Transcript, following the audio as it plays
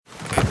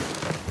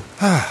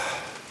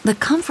The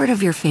comfort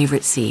of your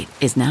favorite seat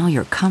is now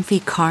your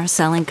comfy car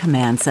selling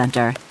command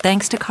center,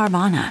 thanks to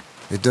Carvana.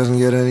 It doesn't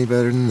get any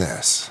better than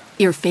this.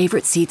 Your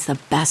favorite seat's the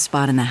best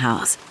spot in the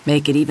house.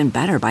 Make it even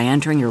better by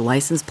entering your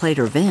license plate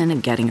or VIN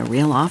and getting a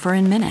real offer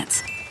in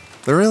minutes.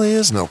 There really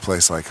is no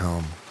place like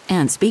home.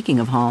 And speaking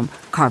of home,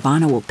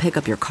 Carvana will pick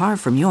up your car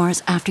from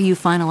yours after you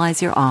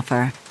finalize your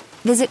offer.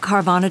 Visit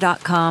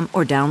Carvana.com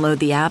or download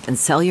the app and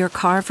sell your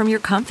car from your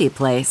comfy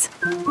place.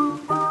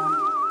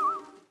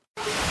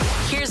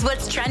 Here's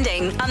what's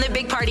trending on the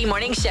Big Party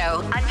Morning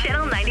Show on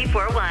Channel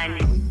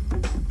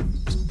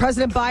 94.1.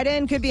 President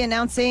Biden could be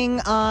announcing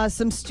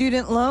some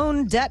student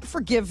loan debt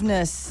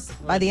forgiveness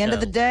by the end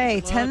of the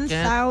day.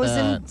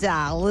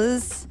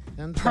 $10,000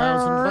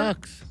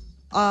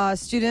 $10,000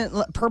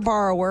 student per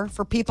borrower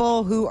for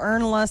people who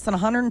earn less than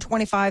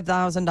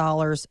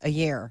 $125,000 a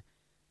year.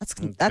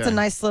 That's a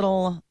nice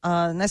little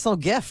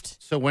gift.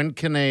 So when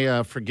can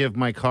they forgive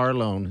my car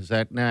loan? Is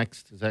that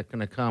next? Is that going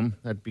to come?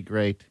 That'd be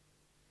great.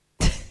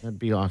 That'd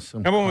be awesome.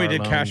 Remember when we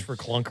did Cash for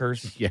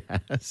Clunkers?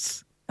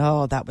 Yes.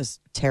 Oh, that was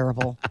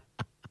terrible.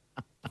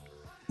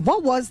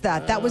 What was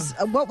that?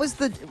 What was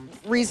the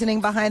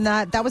reasoning behind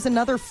that? That was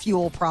another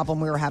fuel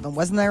problem we were having.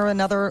 Wasn't there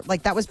another,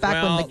 that was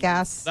back when the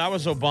gas that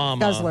was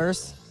Obama.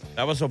 guzzlers.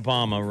 That was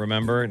Obama,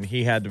 remember? And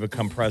he had to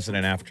become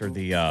president after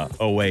the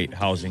 08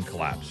 housing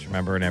collapse,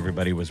 remember? And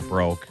everybody was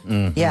broke.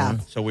 Mm-hmm. Yeah.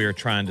 So we were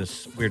trying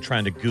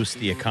to goose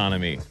the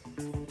economy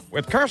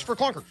with Cash for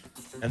Clunkers.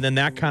 And then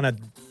that kind of,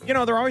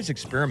 they're always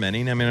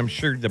experimenting. I mean, I'm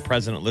sure the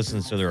president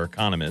listens to their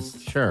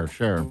economists. Sure.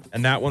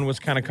 And that one was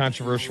kind of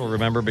controversial,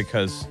 remember?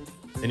 Because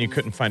then you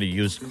couldn't find a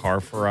used car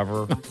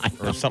forever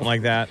or something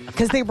like that.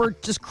 Because they were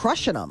just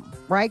crushing them,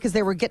 right? Because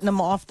they were getting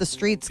them off the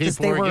streets.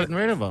 People were getting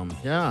rid of them,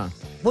 yeah.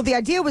 Well, the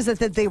idea was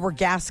that they were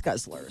gas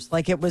guzzlers.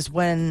 Like, it was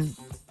when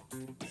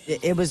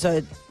it was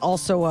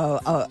also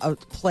a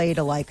play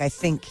to, I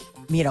think,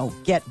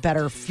 get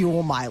better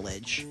fuel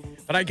mileage.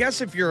 But I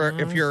guess if you're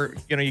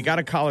you got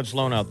a college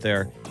loan out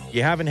there,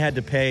 you haven't had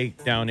to pay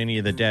down any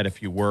of the debt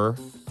if you were,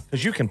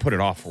 because you can put it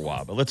off for a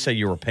while. But let's say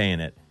you were paying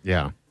it.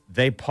 Yeah.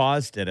 They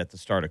paused it at the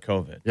start of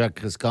COVID. Yeah,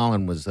 because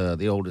Colin was,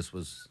 the oldest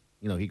was,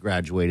 he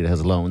graduated,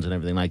 has loans and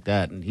everything like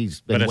that. And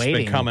he's been waiting. But it's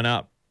been coming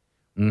up.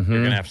 Mm-hmm.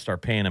 You're going to have to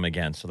start paying him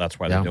again. So that's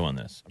why they're doing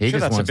this. I'm He sure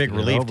just that's a wants to big get it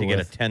relief over to get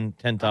with. a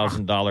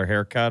 $10,000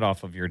 haircut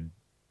off of your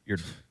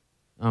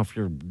Off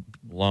your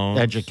loans.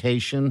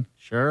 education.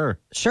 Sure.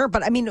 Sure,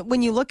 but I mean,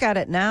 when you look at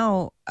it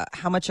now,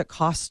 how much it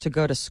costs to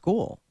go to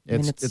school.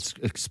 It's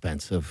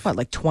expensive. What,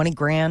 like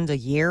 $20,000 a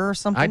year or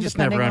something? I just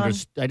never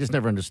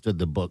understood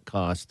the book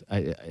cost.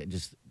 I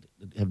just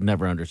have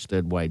never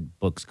understood why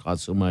books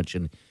cost so much.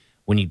 And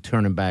when you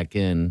turn them back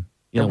in,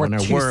 when there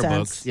were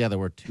books, there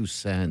were 2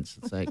 cents.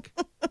 It's like,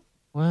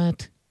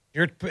 what?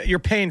 You're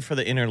paying for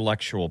the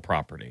intellectual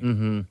property.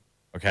 Mm-hmm.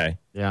 Okay?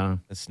 Yeah.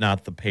 It's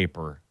not the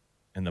paper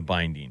and the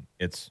binding.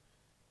 It's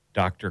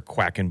Dr.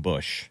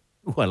 Quackenbush.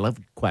 Ooh, I love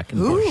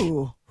Quackenbush.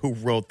 Ooh. Who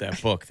wrote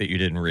that book that you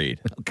didn't read.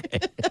 Okay.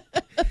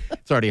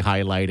 It's already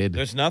highlighted.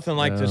 There's nothing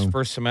like this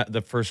first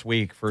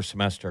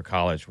semester of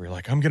college where you're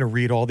like, I'm going to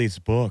read all these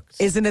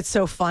books. Isn't it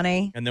so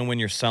funny? And then when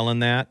you're selling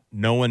that,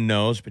 no one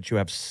knows, but you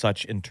have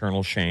such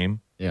internal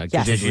shame. Yeah,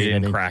 Yes. Because you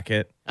didn't crack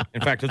it.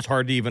 In fact, it's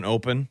hard to even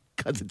open.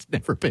 Because it's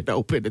never been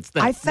open. It's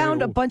that I found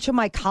new. a bunch of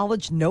my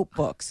college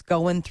notebooks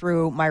going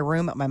through my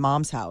room at my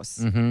mom's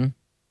house,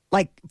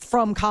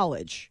 from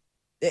college.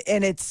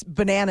 And it's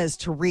bananas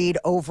to read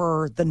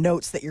over the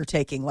notes that you're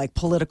taking, like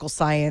political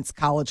science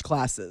college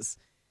classes,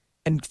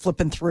 and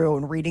flipping through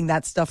and reading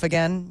that stuff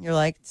again. You're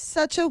like,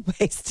 such a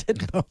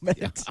wasted moment.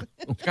 It's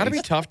got to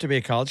be tough to be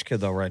a college kid,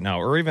 though, right now,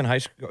 or even high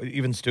school,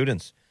 even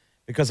students,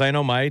 because I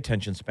know my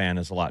attention span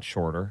is a lot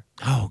shorter.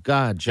 Oh,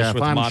 God, Jeff, Just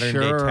with I'm modern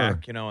sure. day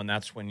tech, and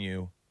that's when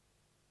you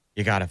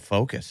got to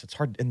focus. It's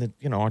hard,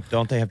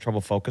 don't they have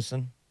trouble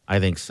focusing? I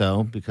think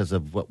so, because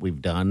of what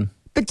we've done.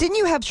 But didn't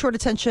you have short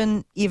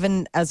attention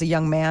even as a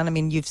young man? I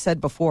mean, you've said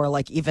before,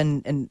 like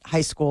even in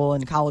high school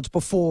and college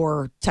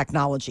before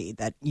technology,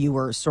 that you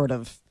were sort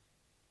of.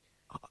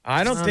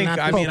 I don't think. not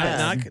I too mean,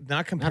 bad.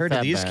 not compared to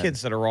that these bad.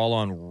 kids that are all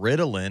on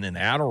Ritalin and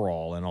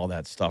Adderall and all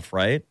that stuff,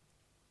 right?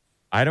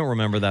 I don't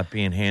remember that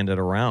being handed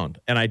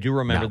around, and I do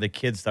remember the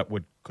kids that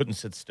couldn't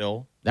sit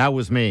still. That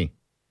was me.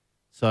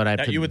 So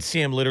You would see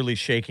them literally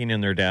shaking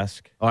in their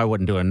desk. Oh, I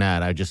wasn't doing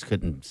that. I just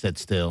couldn't sit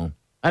still.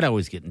 I'd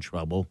always get in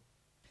trouble.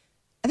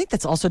 I think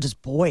that's also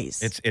just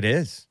boys. It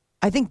is.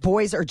 I think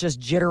boys are just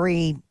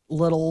jittery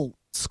little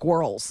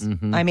squirrels.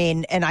 Mm-hmm. I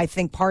mean, and I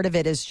think part of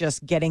it is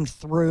just getting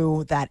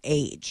through that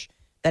age,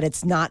 that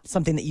it's not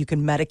something that you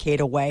can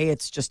medicate away.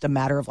 It's just a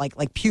matter of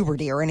like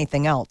puberty or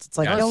anything else. It's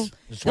like,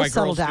 That's why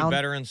settle girls do down.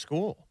 better in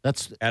school.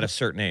 That's At a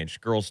certain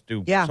age, girls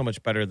do Yeah. so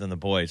much better than the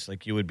boys.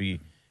 Like you would be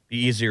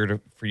easier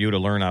for you to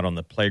learn out on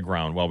the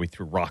playground while we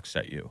threw rocks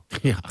at you.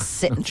 yeah.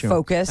 Sit and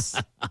focus.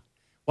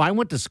 Well, I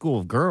went to school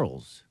of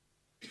girls.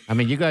 I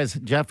mean, you guys,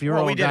 Jeff, you're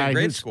Well, all we did guy in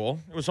grade who's- school.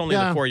 It was only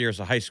the 4 years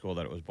of high school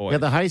that it was boys. Yeah,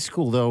 the high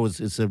school though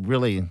is a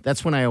really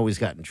that's when I always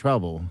got in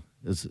trouble.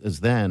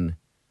 Is then,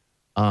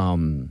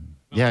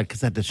 Yeah, because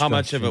that How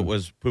much of it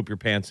was poop your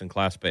pants in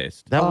class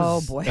based? That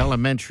was boy.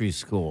 elementary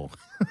school.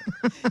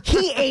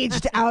 He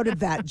aged out of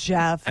that,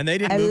 Jeff. And they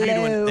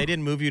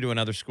didn't move you to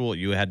another school.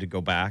 You had to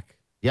go back.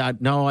 Yeah,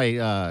 no,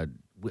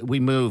 we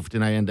moved,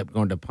 and I ended up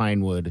going to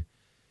Pinewood.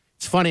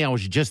 It's funny, I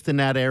was just in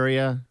that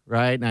area,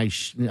 right? And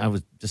I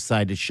was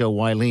decided to show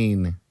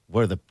Wileen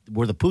where the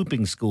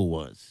pooping school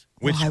was.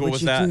 Which Why school would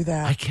was you that? do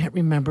that? I can't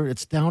remember.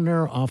 It's down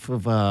there off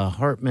of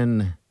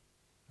Hartman.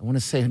 I want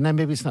to say, no,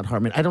 maybe it's not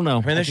Hartman. I don't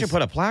know. I mean, they should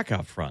put a plaque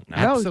out front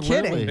now. No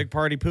kidding. Big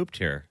Party pooped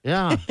here.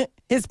 Yeah.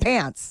 His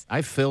pants.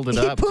 I filled it He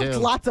up, pooped too.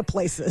 lots of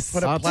places.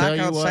 Put a I'll plaque tell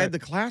you outside what. the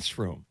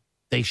classroom.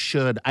 They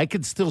should. I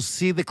could still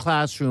see the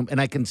classroom,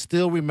 and I can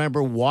still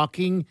remember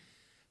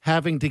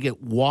having to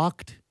get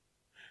walked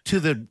to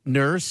the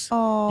nurse.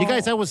 Oh. You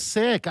guys, I was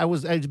sick. I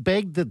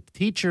begged the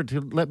teacher to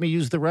let me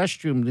use the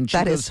restroom. And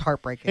That is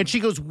heartbreaking. And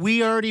she goes,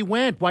 "We already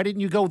went. Why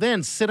didn't you go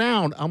then? Sit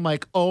down." I'm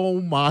like, "Oh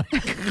my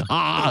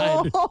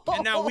God."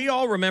 And now we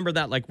all remember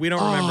that. Like, we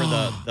don't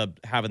remember the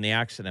having the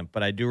accident,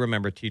 but I do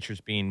remember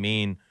teachers being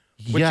mean,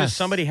 which Yes. is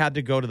somebody had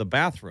to go to the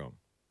bathroom.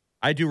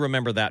 I do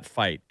remember that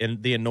fight.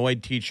 And the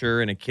annoyed teacher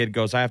and a kid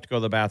goes, "I have to go to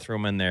the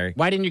bathroom," and there.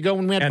 Why didn't you go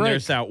when we had And break?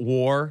 there's that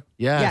war.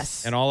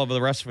 Yes. And all of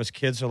the rest of us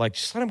kids are like,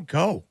 just let him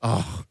go.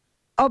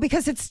 Oh,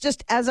 because it's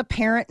just as a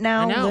parent I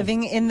now know.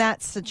 living in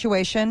that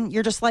situation,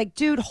 you're just like,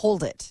 dude,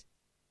 hold it.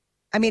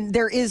 I mean,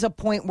 there is a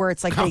point where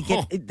it's like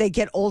they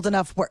get old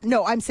enough where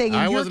no, I'm saying in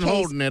I your wasn't case,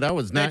 holding it. I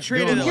was They not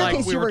treated doing it In your like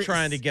case, we you were were-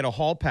 trying to get a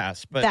hall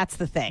pass. But that's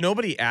the thing.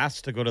 nobody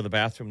asked to go to the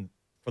bathroom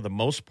for the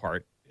most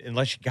part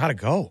unless you got to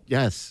go.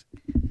 Yes.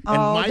 And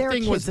Oh, my there are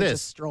thing was kids that this.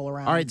 just stroll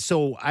around. All right,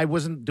 so I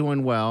wasn't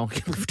doing well.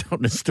 We've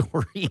told the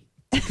story.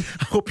 I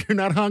hope you're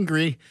not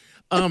hungry.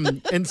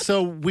 And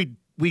so we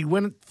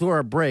went through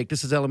our break.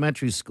 This is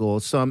elementary school.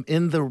 So I'm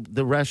in the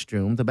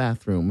restroom, the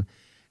bathroom,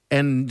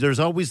 and there's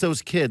always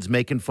those kids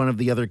making fun of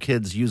the other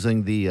kids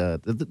using the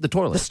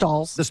toilet. The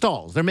stalls. The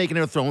stalls. They're making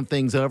her throwing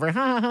things over. Ha,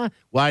 ha, ha.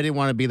 Well, I didn't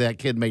want to be that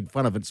kid made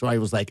fun of it. So I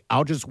was like,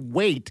 I'll just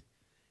wait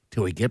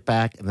till we get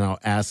back, and then I'll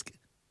ask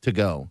to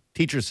go.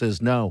 Teacher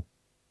says, no,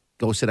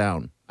 go sit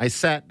down. I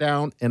sat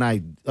down, and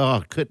I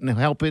couldn't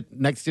help it.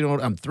 Next thing you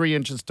know, I'm 3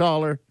 inches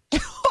taller,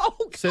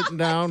 sitting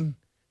down.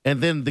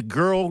 And then the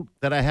girl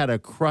that I had a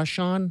crush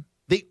on,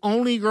 the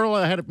only girl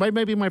I had,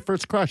 maybe my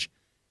first crush,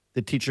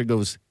 the teacher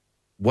goes,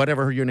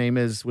 whatever your name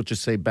is, we'll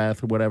just say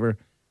Beth or whatever,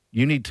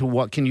 you need to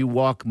walk. Can you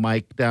walk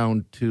Mike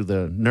down to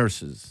the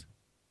nurses?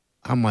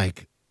 I'm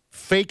like,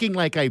 faking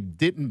like I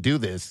didn't do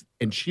this,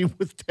 and she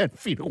was 10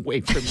 feet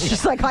away from me.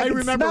 She's like, I can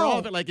remember smell. all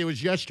of it like it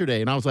was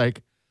yesterday, and I was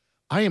like,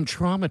 I am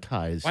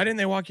traumatized. Why didn't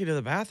they walk you to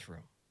the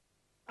bathroom?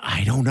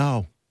 I don't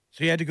know.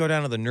 So you had to go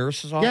down to the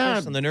nurse's office,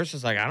 Yeah. and the nurse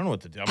is like, I don't know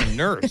what to do. I'm a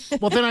nurse.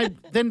 Well,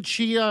 then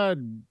she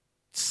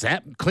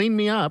cleaned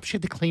me up. She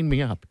had to clean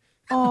me up.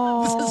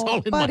 Oh, This is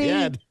all in buddy. my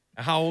head.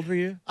 How old were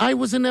you? I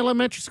was in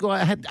elementary school.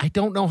 I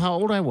don't know how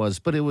old I was,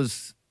 but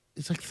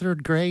it's like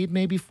third grade,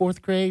 maybe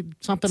fourth grade,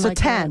 something So like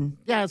 10.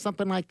 that. Yeah,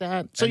 something like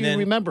that. So And you then-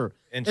 remember.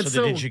 And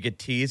so did you get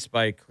teased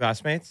by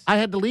classmates? I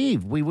had to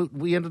leave.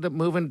 We ended up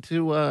moving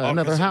to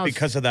another house.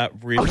 Because of that Oh,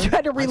 reason? you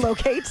had to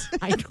relocate?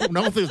 I don't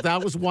know if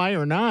that was why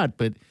or not,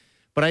 but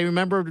I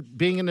remember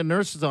being in the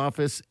nurse's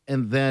office,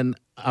 and then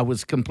I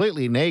was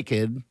completely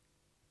naked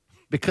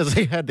because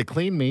they had to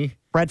clean me.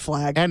 Red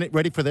flag. And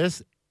ready for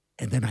this?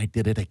 And then I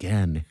did it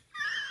again.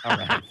 All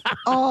right.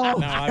 Oh,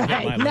 Now I've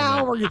got my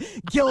now limit.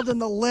 we're gilding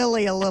the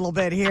lily a little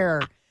bit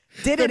here.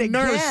 Did The it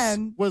nurse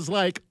again. was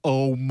like,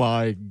 "Oh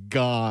my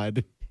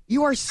God."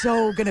 You are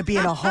so going to be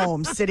in a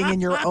home sitting in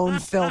your own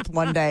filth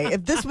one day.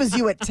 If this was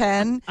you at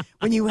 10,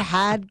 when you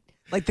had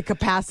like the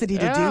capacity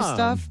to do Yeah.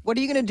 stuff, what are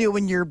you going to do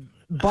when your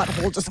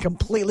butthole just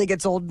completely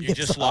gets old and You gets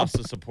just up? lost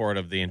the support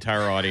of the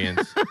entire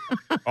audience.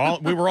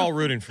 We were all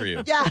rooting for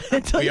you. Yeah.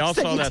 Until We you all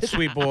said saw you that did-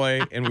 sweet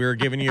boy, and we were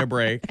giving you a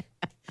break.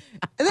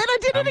 And then I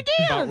did I'm it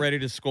again. about ready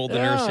to scold the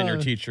nurse and your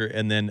Yeah. teacher,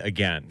 and then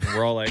again.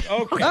 We're all like,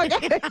 okay,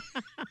 Okay.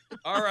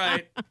 all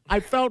right. I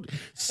felt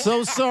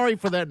so sorry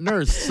for that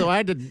nurse. So I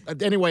had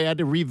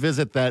to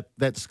revisit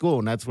that school,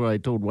 and that's where I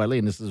told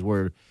Wileen this is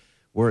where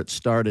it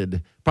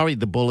started. Probably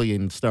the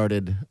bullying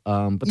started. But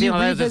You that's just the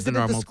revisited the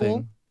normal school?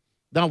 thing.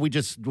 No, we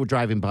just were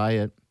driving by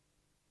it.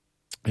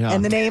 Yeah.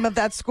 And the name of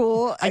that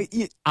school?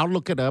 I'll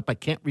look it up. I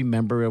can't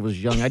remember. I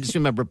was young. I just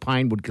remember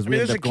Pinewood because I we mean,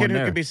 there's ended a up going kid who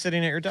there. could be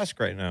sitting at your desk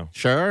right now.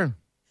 Sure.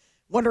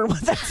 Wonder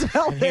what that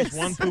smell And is. he's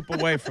one poop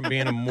away from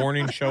being a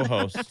morning show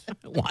host.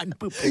 One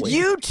poop away.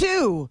 You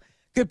too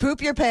could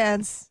poop your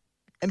pants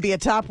and be a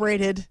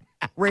top-rated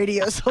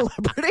radio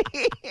celebrity.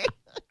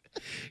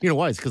 You know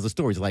why? It's because the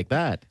stories like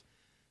that.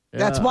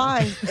 That's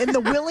why. And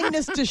the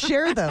willingness to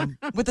share them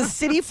with a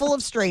city full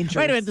of strangers.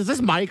 Wait a minute. Is this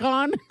mic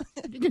on?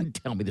 You didn't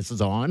tell me this is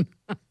on.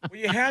 Well,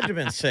 you had to have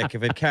been sick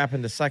if it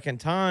happened the second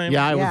time.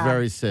 Yeah, I was Yeah.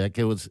 very sick.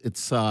 It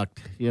sucked.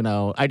 You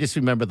know, I just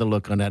remember the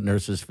look on that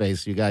nurse's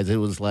face, you guys. It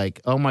was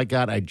like, oh my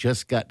God, I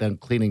just got done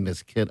cleaning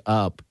this kid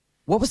up.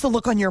 What was the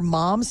look on your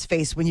mom's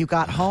face when you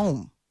got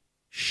home?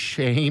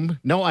 Shame.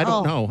 No, I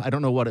don't know. I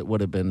don't know what it would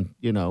have been,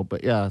 you know,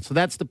 but yeah. So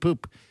that's the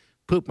poop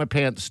my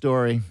pants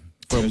story.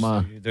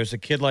 There's a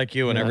kid like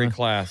you in every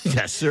class.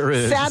 Yes, there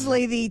is.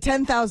 Sadly, the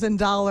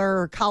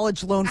 $10,000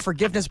 college loan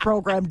forgiveness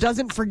program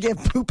doesn't forgive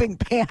pooping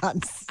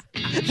pants.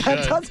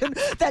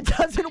 That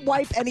doesn't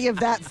wipe any of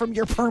that from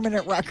your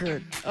permanent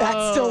record.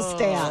 That still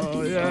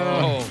stands.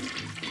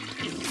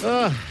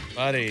 Yeah.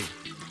 Buddy.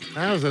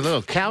 That was a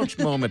little couch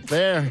moment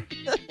there.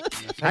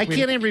 I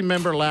can't even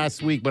remember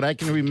last week, but I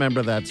can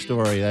remember that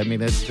story. I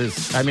mean, it's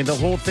just, the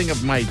whole thing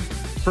of my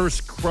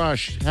first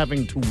crush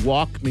having to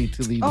walk me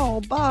to the...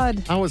 Oh,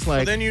 bud. I was like...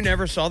 Well, then you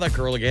never saw that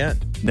girl again.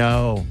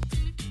 No.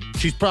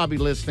 She's probably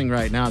listening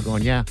right now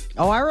going, yeah.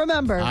 Oh, I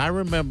remember.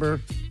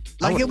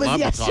 Like it was love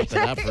yesterday. to talk to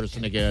that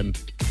person again.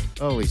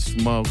 Holy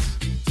smokes.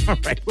 All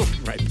right, we'll be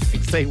right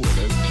back. Stay with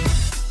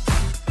us.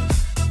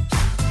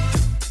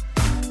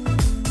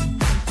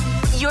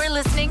 You're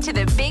listening to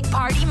the Big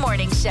Party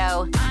Morning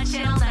Show on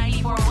Channel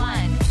 94.1.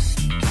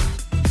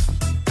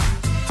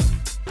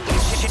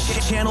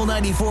 Channel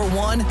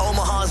 94.1,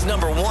 Omaha's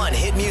 #1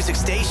 hit music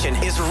station,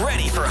 is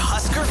ready for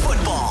Husker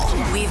football.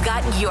 We've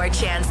got your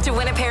chance to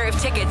win a pair of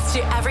tickets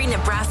to every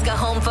Nebraska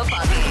home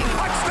football game.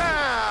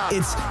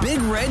 It's Big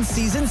Red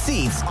season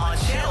seats on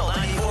Channel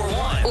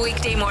 94.1.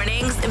 Weekday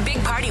mornings,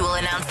 Big Party will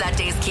announce that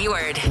day's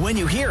keyword. When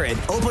you hear it,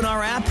 open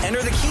our app,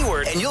 enter the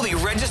keyword, and you'll be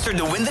registered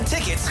to win the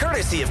tickets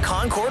courtesy of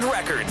Concord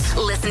Records.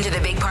 Listen to the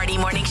Big Party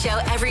Morning Show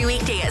every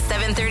weekday at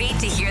 7:30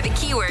 to hear the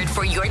keyword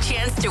for your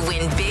chance to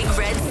win Big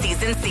Red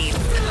season seats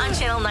on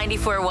Channel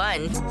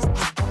 94.1.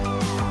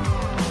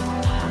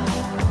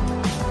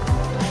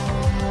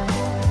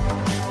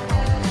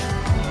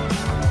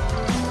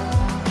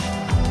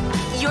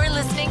 You're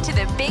listening to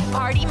the Big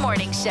Party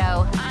Morning Show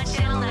on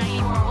Channel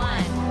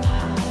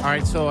 94.1. All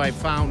right, so I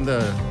found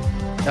the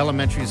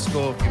elementary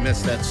school. If you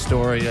missed that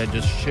story I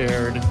just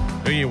shared.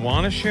 Do you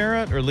want to share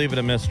it or leave it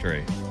a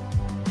mystery?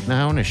 No,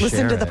 I want to share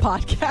Listen to it. the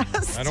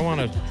podcast. I don't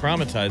want to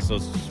traumatize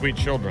those sweet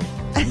children.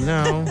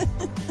 No.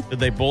 Did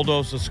they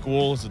bulldoze the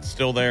school? Is it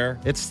still there?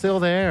 It's still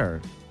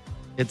there.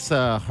 It's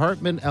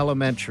Hartman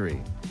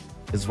Elementary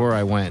is where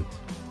I went.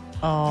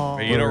 Oh.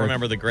 But you don't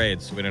remember the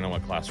grades, so we don't know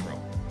what classroom.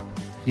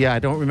 Yeah, I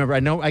don't remember. I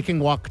know I can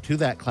walk to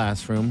that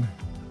classroom.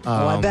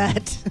 I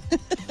bet.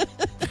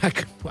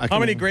 How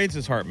many grades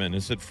is Hartman?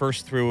 Is it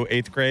 1st through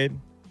 8th grade?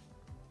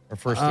 Or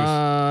 1st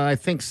through... I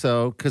think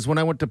so. Because when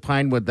I went to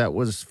Pinewood, that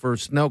was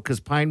first. No, because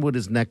Pinewood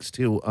is next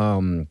to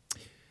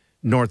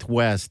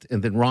Northwest.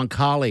 And then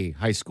Roncalli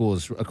High School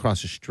is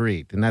across the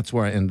street. And that's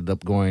where I ended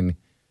up going.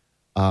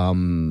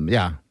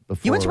 Before.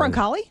 You went to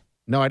Roncalli?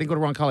 No, I didn't go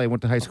to Roncalli. I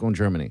went to high school in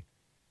Germany.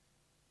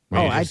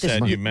 Well, I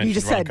you mentioned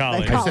just said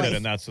Roncalli. Roncalli. I said,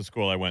 and that's the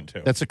school I went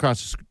to. That's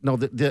across. No,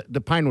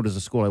 the Pinewood is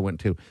the school I went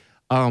to.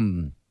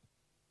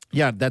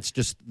 Yeah, that's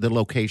just the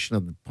location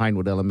of the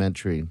Pinewood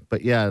Elementary.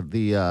 But yeah,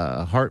 the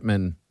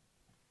Hartman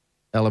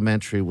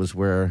Elementary was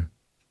where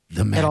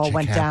the magic all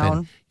went happened.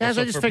 down. Yeah,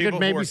 so I for just figured people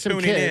who maybe are some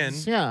tuning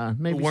kids. in Yeah,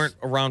 maybe who weren't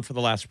around for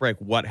the last break.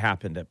 What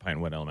happened at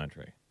Pinewood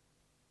Elementary?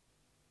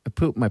 I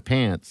pooped my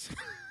pants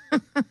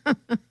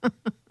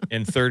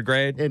In 3rd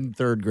grade? in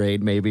 3rd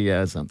grade, maybe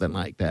something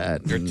like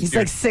that. And- He's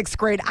like 6th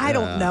grade. I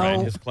don't know. Right,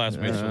 his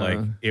classmates were like,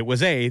 it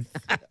was 8th.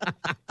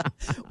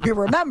 We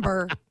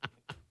remember.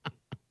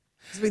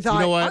 We thought, you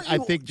know what? "Aren't I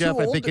you think, too Jeff,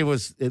 I old think to-" it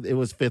was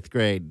 5th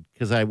grade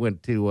because I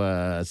went to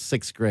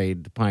 6th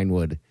grade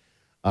Pinewood.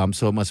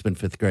 So it must have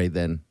been 5th grade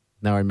then.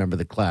 Now I remember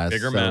the class.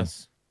 Bigger So,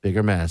 mess.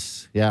 Bigger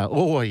mess. Yeah.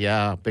 Oh,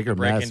 yeah. Bigger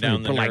Breaking mess.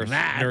 down the Put it nurse,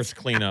 like nurse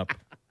cleanup.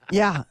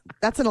 Yeah,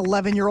 that's an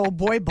 11-year-old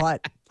boy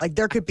butt. Like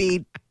there could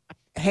be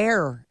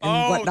hair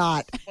and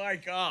whatnot. My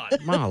God.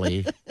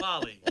 Molly,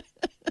 Molly.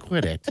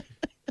 quit it.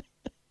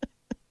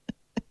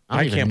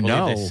 I can't believe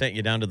know. they sent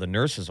you down to the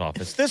nurse's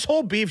office. This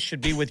whole beef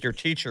should be with your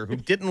teacher who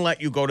didn't let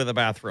you go to the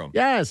bathroom.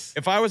 Yes.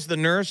 If I was the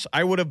nurse,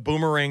 I would have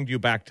boomeranged you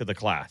back to the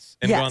class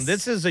and Yes. gone,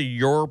 this is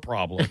your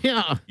problem.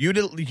 Yeah. You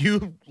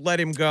let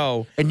him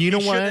go. And you know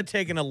should what? have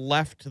taken a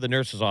left to the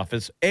nurse's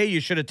office. You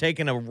should have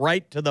taken a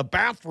right to the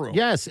bathroom.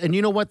 Yes. And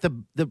you know what?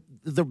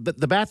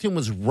 The bathroom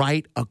was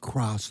right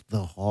across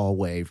the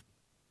hallway.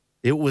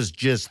 It was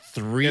just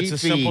 3 feet. It's a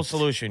simple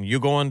solution. You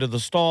go into the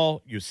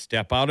stall, you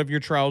step out of your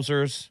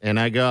trousers, And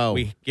I go.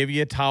 we give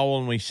you a towel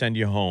and we send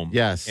you home.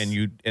 Yes. And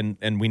you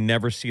and we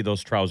never see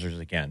those trousers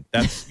again.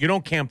 That's you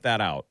don't camp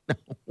that out.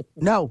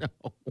 No.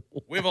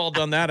 We've all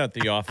done that at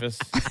the office.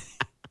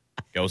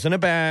 Goes in a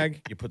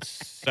bag. You put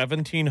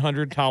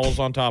 1,700 towels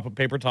on top of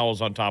paper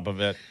towels on top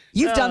of it.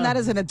 You've done that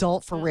as an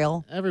adult for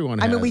real. Everyone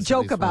I mean, has we at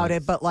joke least about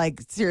once. it, but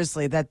like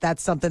seriously,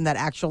 that's something that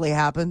actually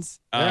happens.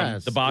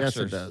 Yes, The boxers.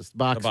 Yes, it does. The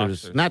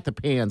Boxers. Not the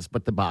pants,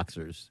 but the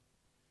boxers.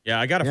 Yeah,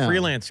 I got a Yeah.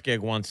 freelance gig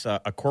once, a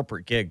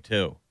corporate gig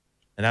too.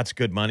 And that's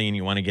good money and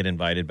you want to get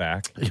invited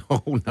back.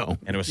 Oh, no.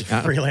 And it was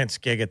a freelance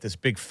gig at this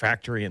big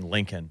factory in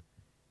Lincoln.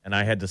 And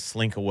I had to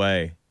slink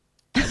away.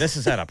 And this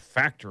is at a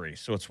factory.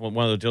 So it's one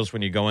of the deals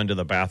when you go into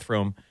the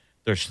bathroom,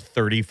 there's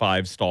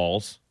 35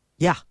 stalls.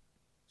 Yeah.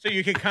 So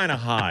you can kind of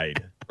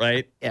hide,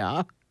 right?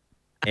 Yeah.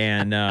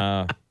 And,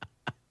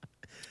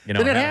 you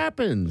know, But it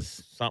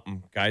happens.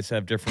 something. Guys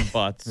have different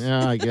butts.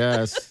 Yeah, I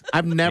guess.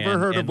 I've never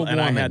heard of a woman.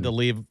 And I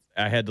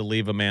had to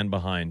leave a man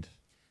behind.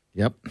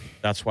 Yep.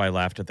 That's why I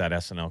laughed at that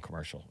SNL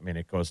commercial. I mean,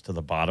 it goes to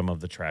the bottom of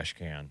the trash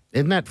can.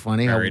 Isn't that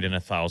funny? Buried in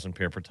 1,000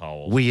 paper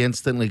towels. We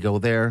instantly go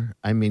there.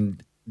 I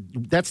mean,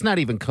 that's not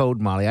even code,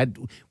 Molly.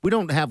 We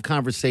don't have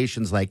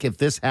conversations like, if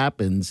this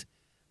happens,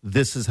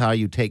 this is how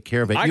you take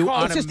care of it. You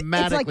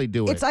automatically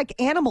do it. It's like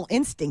animal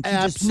instinct. You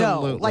just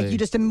know. Like, you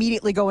just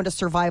immediately go into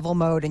survival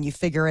mode and you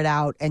figure it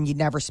out and you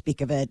never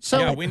speak of it.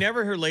 So we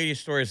never hear lady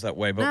stories that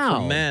way. But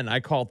for men, I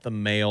call it the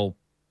male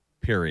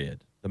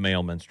period, the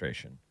male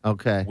menstruation.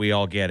 Okay. We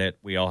all get it.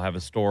 We all have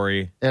a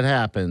story. It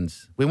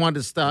happens. We wanted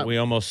to stop. We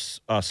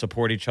almost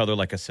support each other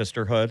like a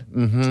sisterhood.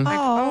 Mm-hmm. Like,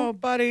 oh,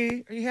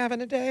 buddy, are you having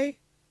a day?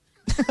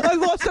 I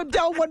lost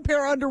down one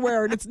pair of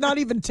underwear and it's not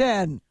even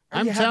 10.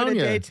 I'm telling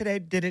you. Having a day today?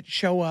 Did it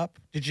show up?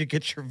 Did you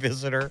get your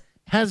visitor?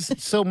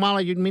 So,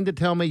 Molly, you mean to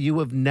tell me you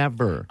have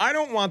never? I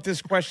don't want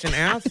this question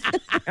asked,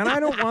 and I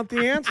don't want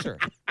the answer.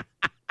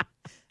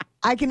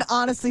 I can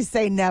honestly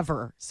say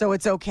never, so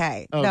it's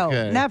okay. No,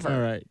 never. All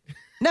right.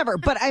 Never.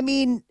 But I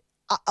mean,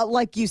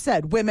 like you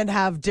said, women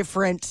have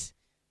different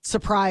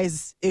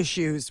surprise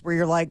issues where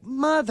you're like,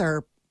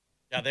 mother.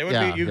 Yeah, they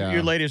would be.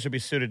 You ladies would be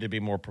suited to be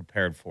more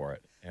prepared for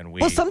it. And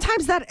well,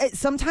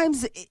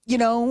 sometimes, you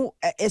know,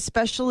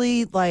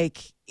 especially like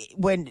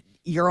when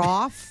you're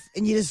off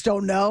and you just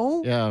don't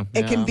know.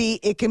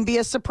 It can be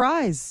a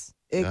surprise.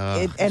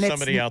 And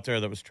somebody out there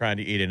that was trying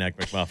to eat an Egg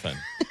McMuffin.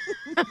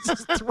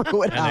 Just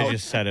threw it out. And they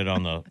just set it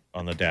on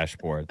the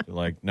dashboard. They're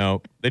like,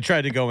 nope. They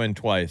tried to go in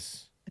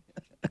twice.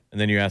 And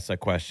then you ask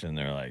that question,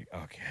 they're like,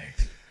 okay.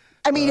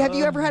 I mean, have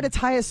you ever had to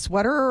tie a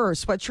sweater or a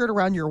sweatshirt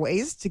around your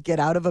waist to get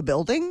out of a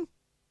building?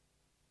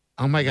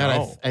 Oh, my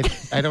God. No.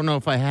 I don't know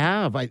if I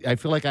have. I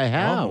feel like I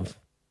have.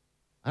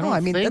 I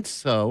don't think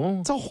so.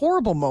 It's a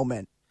horrible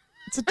moment.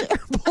 It's a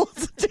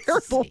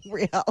terrible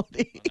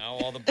reality. Now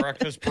all the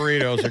breakfast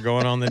burritos are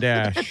going on the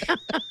dash.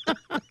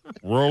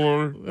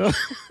 Roller.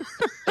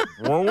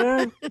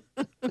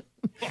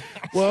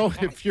 Well,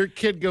 if your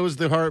kid goes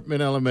to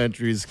Hartman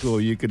Elementary School,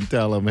 you can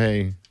tell him,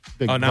 hey,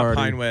 big party. Not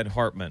Pinewood,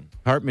 Hartman.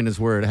 Hartman is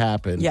where it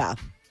happened. Yeah.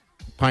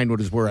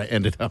 Pinewood is where I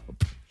ended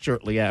up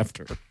shortly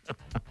after.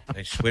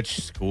 They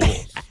switched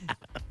schools.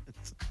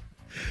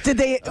 Did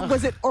they?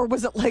 Was it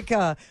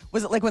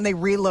like when they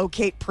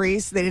relocate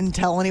priests? They didn't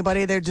tell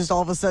anybody. They're just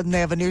all of a sudden they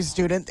have a new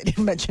student. They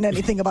didn't mention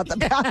anything about the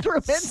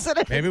bathroom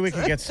incident. Maybe we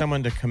could get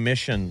someone to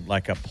commission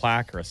like a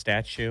plaque or a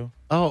statue.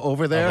 Oh,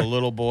 over there, of a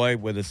little boy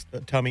with his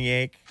tummy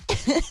ache,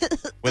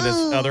 with his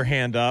other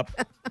hand up,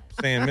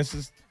 saying,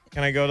 "Mrs.,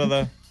 can I go to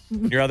the?"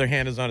 Your other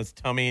hand is on his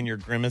tummy and you're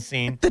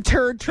grimacing. The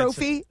turd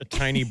trophy. A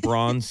tiny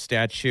bronze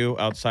statue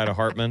outside of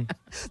Hartman.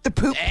 The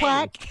poop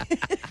plaque.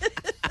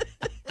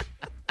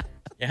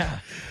 Yeah.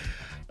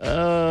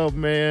 Oh,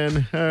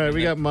 man. All right,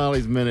 we got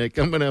Molly's Minute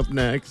coming up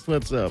next.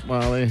 What's up,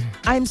 Molly?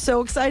 I'm so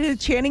excited.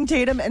 Channing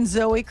Tatum and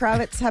Zoe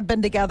Kravitz have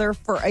been together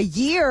for a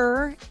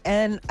year,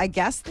 and I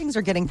guess things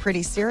are getting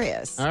pretty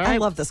serious. All right. I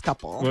love this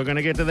couple. We're going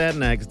to get to that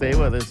next. Stay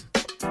with us.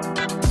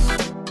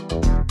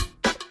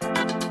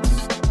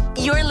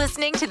 You're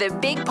listening to the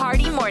Big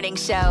Party Morning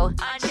Show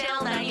on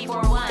Channel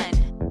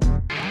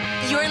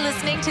 94.1. You're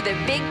listening to the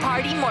Big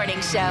Party Morning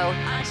Show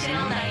on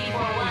Channel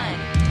 94.1.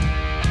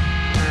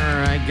 All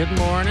right, good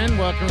morning.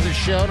 Welcome to the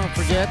show. Don't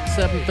forget,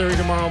 7:30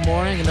 tomorrow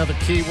morning, another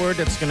keyword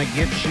that's going to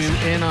get you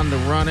in on the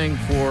running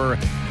for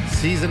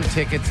season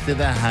tickets to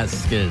the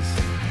Huskers.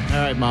 All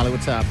right, Molly,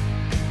 what's up?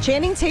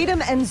 Channing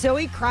Tatum and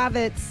Zoe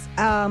Kravitz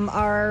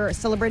are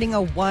celebrating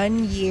a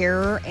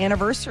 1-year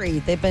anniversary.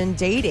 They've been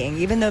dating,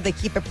 even though they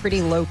keep it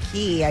pretty low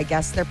key. I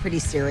guess they're pretty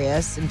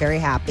serious and very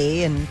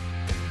happy. And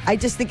I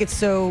just think it's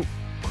so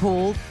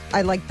cool.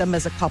 I like them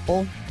as a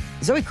couple.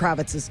 Zoe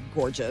Kravitz is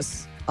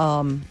gorgeous.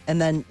 And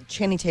then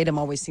Channing Tatum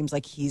always seems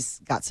like he's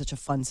got such a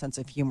fun sense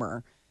of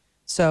humor.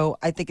 So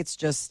I think it's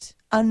just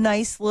a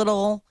nice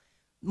little,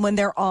 when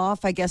they're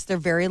off, I guess they're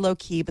very low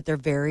key, but they're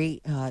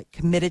very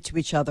committed to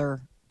each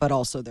other, but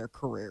also their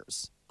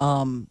careers.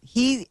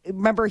 He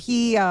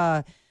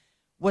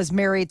was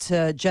married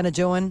to Jenna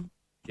Dewan.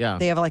 Yeah.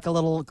 They have like a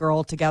little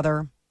girl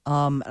together.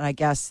 And I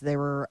guess they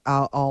were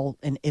all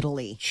in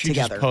Italy together. She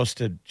just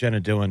posted, Jenna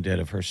Dewan did,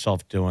 of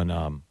herself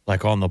doing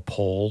like on the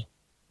pole.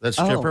 The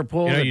stripper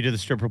pool? You know, you do the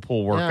stripper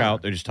pool workout.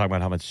 Yeah. They're just talking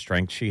about how much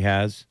strength she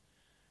has.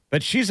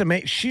 But she's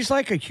amazing. She's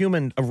like a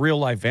real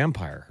life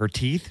vampire. Her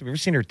teeth. Have you ever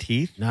seen her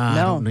teeth? No. I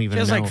don't even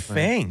know. She has like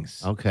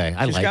fangs. Okay.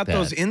 She's got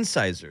those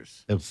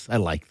incisors. I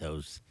like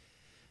those.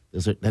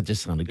 That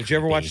just sounded Did you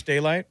ever watch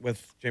Daylight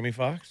with Jamie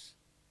Foxx?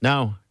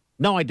 No.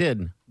 No, I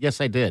did. Yes,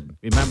 I did.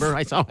 Remember?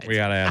 I saw it. We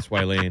got to ask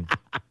Wileen.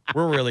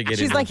 We're really getting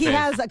She's like, he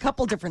has a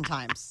couple different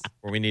times.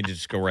 Where we need to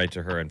just go right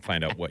to her and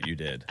find out what you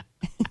did.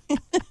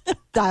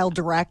 Dial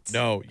direct.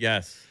 No,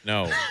 yes,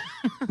 no.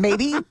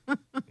 Maybe?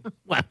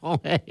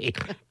 Well, hey.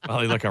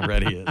 Molly, look how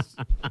red he is.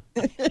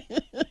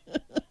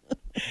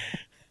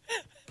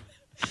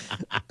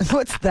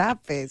 What's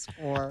that face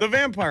for? The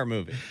vampire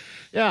movie.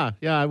 Yeah,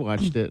 I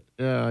watched it.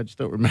 Yeah, I just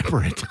don't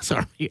remember it.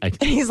 Sorry.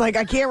 He's like,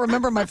 I can't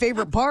remember my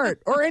favorite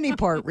part, or any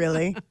part,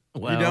 really.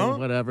 Well, you don't?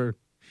 Whatever.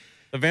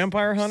 The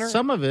Vampire Hunter?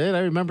 Some of it.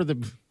 I remember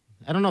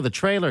the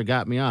trailer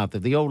got me off.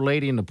 The old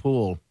lady in the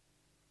pool.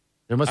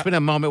 There must have been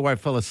a moment where I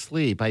fell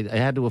asleep. I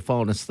had to have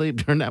fallen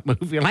asleep during that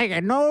movie like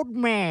an old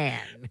man.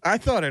 I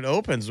thought it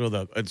opens with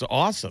it's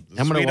awesome.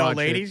 The sweet old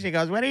lady, she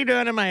goes, "What are you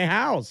doing in my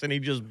house?" And he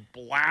just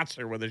blasts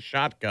her with a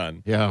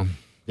shotgun. Yeah.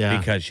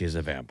 Because she's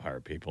a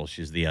vampire, people.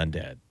 She's the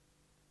undead.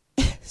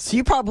 So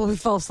you probably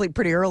fell asleep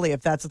pretty early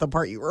if that's the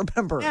part you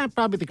remember. Yeah,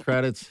 probably the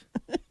credits.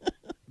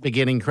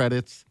 Beginning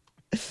credits.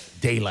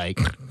 Daylight.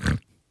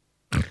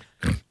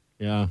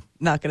 Yeah.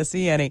 Not going to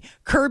see any.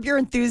 Curb Your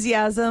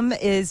Enthusiasm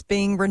is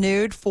being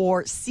renewed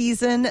for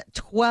season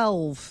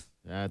 12.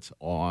 That's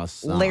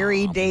awesome.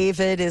 Larry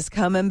David is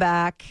coming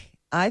back.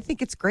 I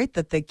think it's great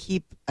that they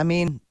keep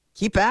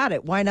at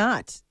it. Why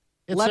not?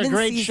 It's a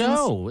great seasons,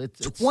 show.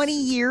 It's 20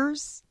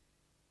 years,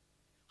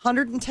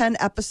 110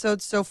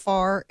 episodes so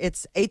far.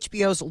 It's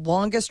HBO's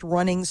longest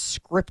running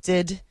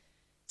scripted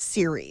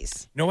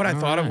series. You know what I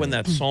thought of when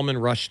that Salman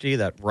Rushdie,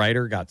 that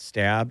writer, got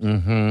stabbed?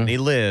 And he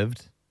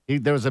lived.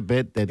 There was a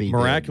bit that he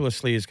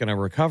miraculously is going to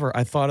recover.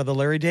 I thought of the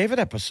Larry David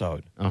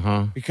episode.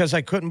 Because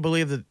I couldn't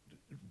believe that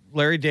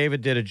Larry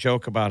David did a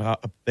joke about how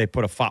they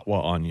put a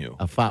fatwa on you.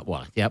 A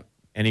fatwa, yep.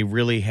 And he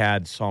really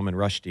had Salman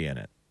Rushdie in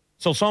it.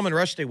 So Salman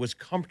Rushdie was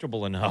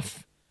comfortable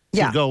enough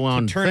to go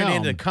on to turn film. it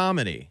into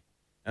comedy.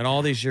 And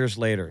all these years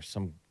later,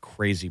 some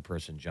crazy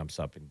person jumps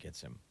up and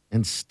gets him.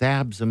 And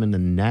stabs him in the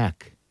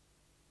neck.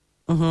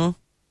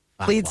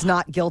 Pleads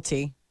not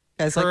guilty.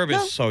 Curb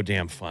is so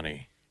damn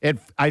funny.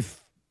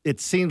 It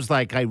seems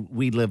like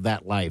we live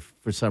that life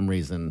for some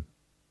reason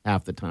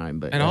half the time.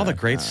 But all the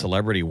great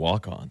celebrity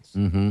walk-ons.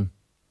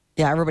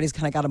 Yeah, everybody's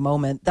kind of got a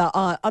moment. The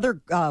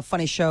other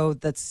funny show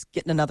that's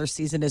getting another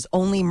season is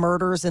Only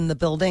Murders in the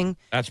Building.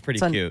 That's pretty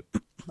cute.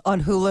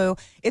 On Hulu.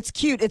 It's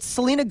cute. It's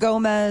Selena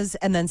Gomez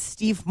and then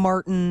Steve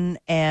Martin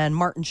and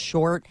Martin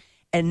Short.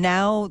 And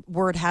now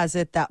word has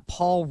it that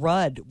Paul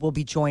Rudd will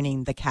be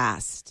joining the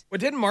cast. Well,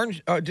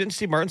 didn't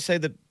Steve Martin say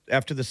that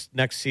after this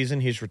next season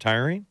he's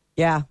retiring?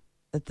 Yeah,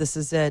 that this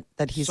is it.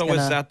 That he's. So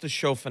is that the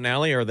show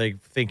finale? Or are they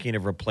thinking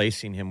of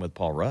replacing him with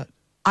Paul Rudd?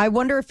 I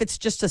wonder if it's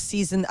just a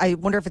season. I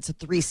wonder if it's a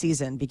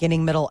 3-season,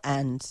 beginning, middle,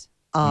 end.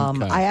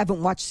 I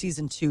haven't watched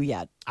season 2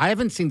 yet. I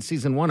haven't seen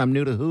season 1. I'm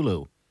new to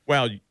Hulu.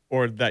 Well,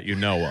 or that you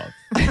know of.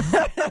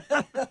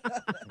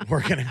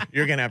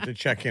 You're gonna have to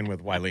check in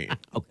with Wileen.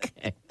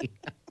 Okay.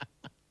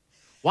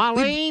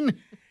 Wileen,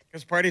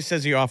 because Party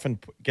says he often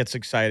gets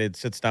excited,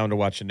 sits down to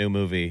watch a new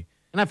movie,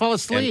 and I fall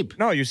asleep.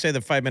 No, you say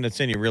that 5 minutes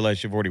in, you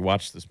realize you've already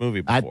watched this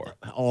movie before.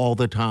 All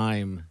the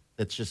time.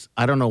 It's just,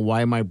 I don't know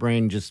why my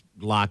brain just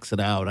locks it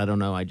out. I don't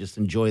know. I just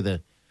enjoy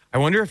I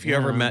wonder if you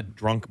ever met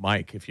Drunk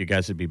Mike, if you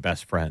guys would be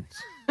best friends.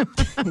 You know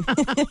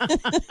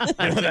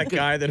that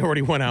guy that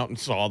already went out and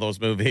saw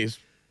those movies?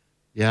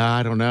 Yeah,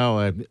 I don't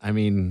know. I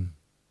mean,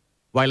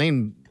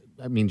 Wileen,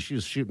 she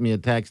was shooting me a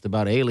text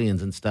about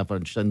aliens and stuff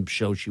on some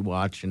show she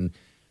watched, and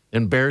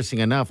embarrassing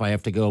enough, I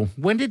have to go,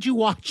 when did you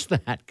watch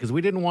that? Because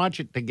we didn't watch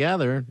it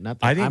together. Not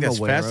that I think I'm that's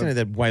aware fascinating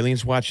that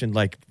Wileen's watching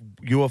like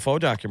UFO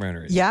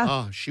documentaries. Yeah.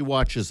 Oh, she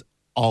watches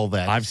all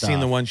that I've stuff. seen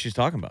the one she's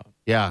talking about.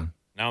 Yeah.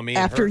 Now me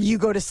After you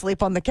go to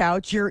sleep on the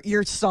couch,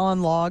 you're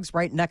sawing logs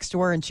right next to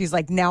her, and she's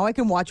like, now I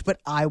can watch, but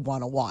I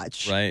want to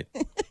watch. Right.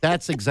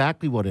 That's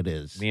exactly what it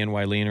is. Me and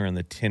Wileen are in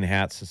the Tin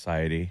Hat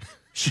Society.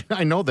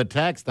 I know the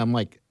text. I'm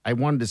like, I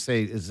wanted to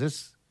say,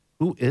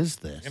 who is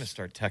this? I'm going to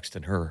start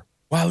texting her.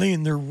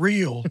 Wileen, they're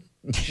real.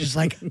 She's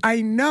like,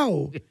 I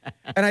know.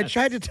 And I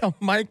tried to tell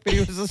Mike, but he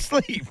was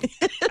asleep.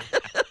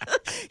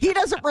 He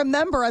doesn't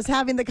remember us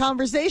having the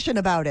conversation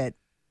about it.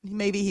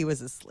 Maybe he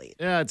was asleep.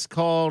 Yeah, it's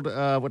called,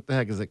 what the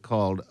heck is it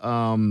called?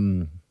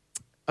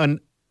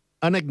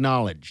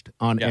 Unacknowledged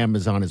on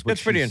Amazon is what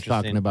That's pretty she's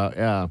interesting. talking about.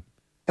 Yeah.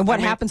 And what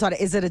happens on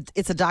it? Is it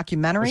it's a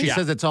documentary? She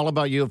says it's all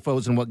about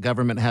UFOs and what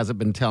government hasn't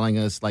been telling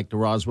us, like the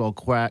Roswell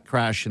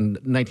crash in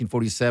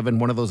 1947.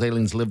 One of those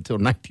aliens lived till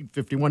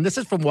 1951. This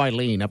is from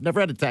Wileen. I've never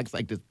had a text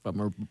like this from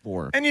her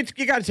before. And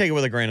you got to take it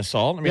with a grain of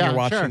salt. I mean, you're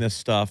watching this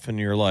stuff and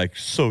you're like,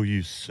 so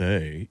you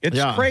say.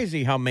 It's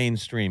crazy how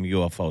mainstream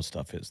UFO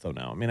stuff is, though,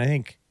 now. I mean, I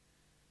think,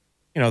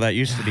 that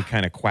used to be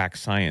kind of quack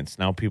science.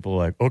 Now people are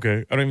like,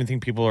 okay, I don't even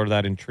think people are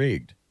that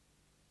intrigued.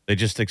 They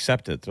just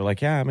accept it. They're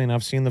like, yeah, I mean,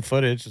 I've seen the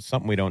footage. It's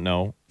something we don't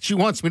know. She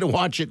wants me to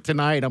watch it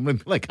tonight. I'm going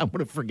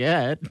to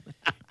forget.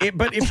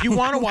 But if you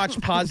want to watch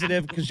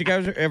positive, because you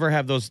guys ever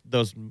have those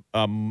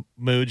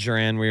moods you're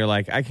in where you're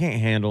like, I can't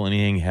handle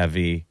anything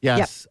heavy.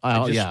 Yes. Yep.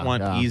 I just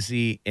want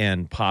easy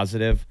and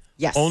positive.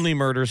 Yes. Only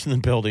Murders in the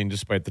Building,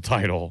 despite the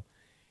title.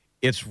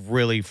 It's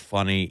really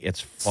funny.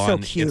 It's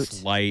fun. So cute.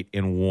 It's light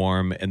and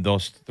warm. And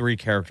those 3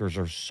 characters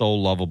are so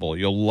lovable.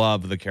 You'll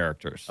love the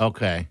characters.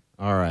 Okay.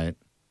 All right.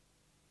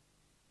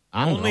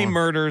 Only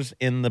Murders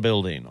in the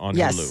Building on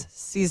Hulu.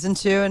 Season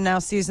 2 and now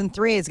season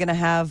 3 is going to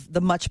have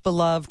the much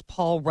beloved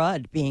Paul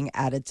Rudd being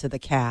added to the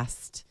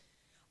cast.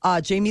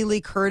 Jamie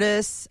Lee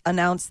Curtis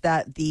announced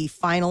that the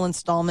final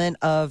installment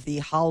of the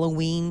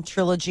Halloween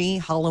trilogy,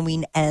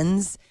 Halloween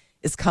Ends,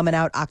 is coming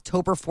out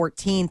October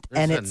 14th,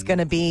 and it's going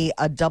to be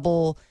a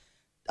double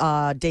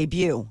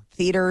debut,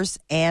 theaters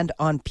and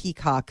on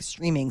Peacock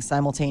streaming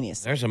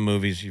simultaneously. There's some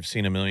movies you've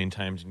seen a million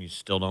times and you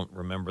still don't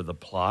remember the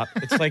plot.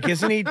 It's like,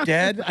 isn't he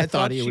dead? I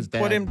thought he was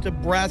dead. Put him to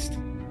rest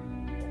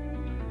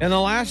in the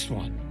last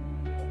one.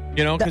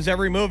 You know, because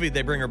every movie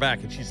they bring her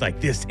back and she's like,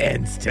 this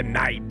ends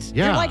tonight.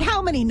 Yeah. You're like,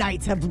 how many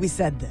nights have we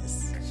said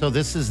this? So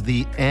this is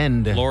the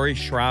end. Laurie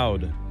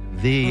Shroud.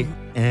 The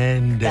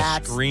end.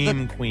 That's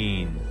Scream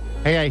Queen.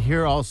 Hey, I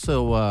hear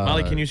also...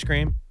 Molly, can you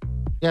scream?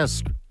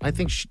 Yes. I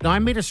think I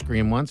made her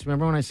scream once.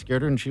 Remember when I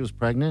scared her and she was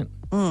pregnant?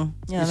 Yeah,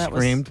 she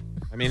screamed.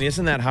 I mean,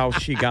 isn't that how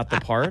she got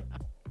the part?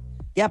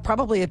 Yeah,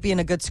 probably it being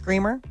a good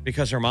screamer.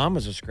 Because her mom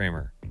was a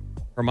screamer.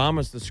 Her mom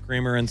was the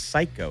screamer in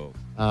Psycho.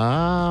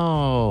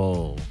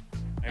 Oh.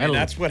 I mean,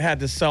 that's what had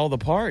to sell the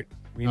part.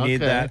 We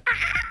need that.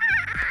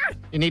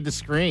 You need to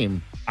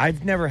scream.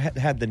 I've never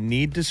had the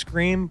need to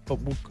scream, but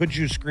could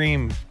you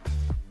scream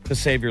to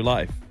save your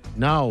life?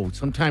 No.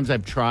 Sometimes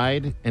I've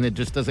tried, and it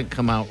just doesn't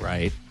come out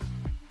right.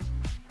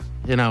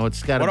 You know,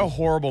 it's got. What a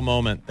horrible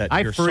moment that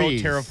you're so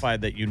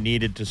terrified that you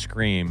needed to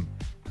scream,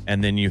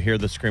 and then you hear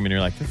the scream, and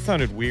you're like, that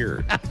sounded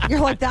weird.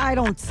 You're like, I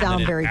don't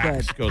sound very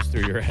good. Goes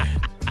through your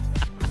head.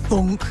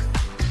 Thunk.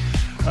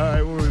 All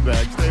right, we'll be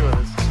back. Stay with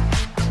us.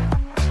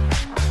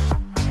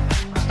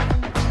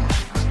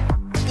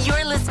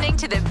 You're listening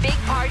to the Big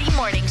Party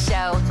Morning Show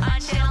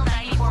on Channel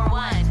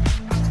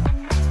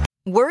 94.1.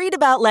 Worried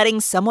about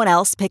letting someone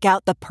else pick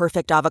out the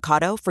perfect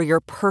avocado for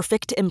your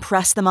perfect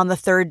impress them on the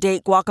third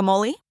date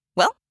guacamole?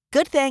 Well,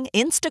 good thing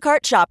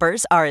Instacart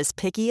shoppers are as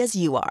picky as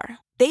you are.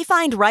 They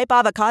find ripe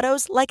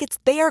avocados like it's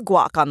their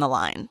guac on the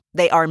line.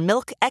 They are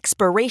milk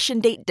expiration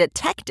date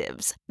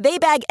detectives. They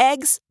bag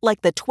eggs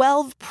like the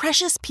 12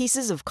 precious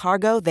pieces of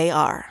cargo they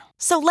are.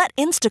 So let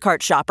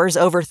Instacart shoppers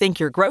overthink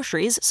your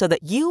groceries so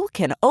that you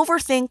can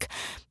overthink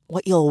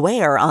what you'll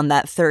wear on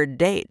that third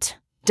date.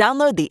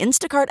 Download the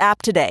Instacart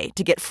app today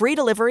to get free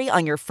delivery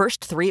on your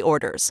first 3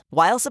 orders,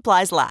 while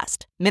supplies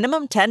last.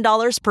 Minimum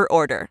 $10 per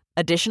order.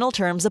 Additional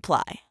terms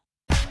apply.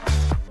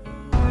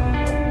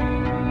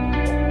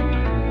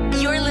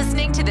 You're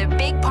listening to the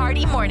Big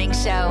Party Morning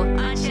Show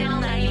on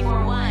Channel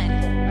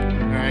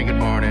 94.1. All right, good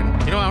morning.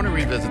 You know, I want to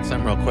revisit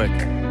something real quick.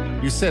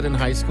 You said in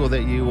high school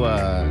that you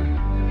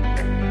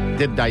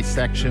did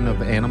dissection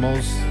of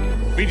animals.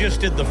 We just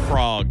did the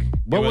frog.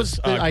 What was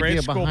the idea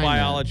grade school behind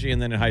biology that?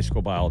 And then in high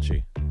school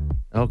biology.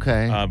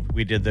 Okay.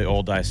 We did the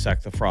old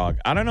dissect the frog.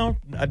 I don't know.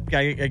 I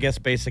guess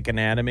basic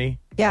anatomy.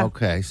 Yeah.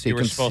 Okay. So you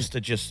were supposed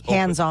to just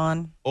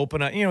hands-on.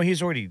 Open up. You know,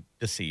 he's already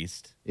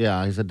deceased.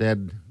 Yeah, he's a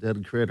dead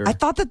critter. I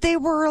thought that they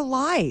were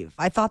alive.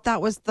 I thought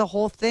that was the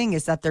whole thing,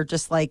 is that they're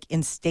just like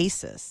in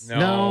stasis.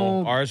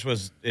 No. Ours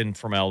was in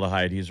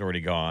formaldehyde. He's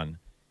already gone.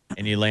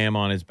 And you lay him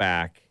on his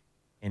back,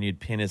 and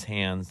you'd pin his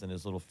hands and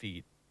his little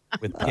feet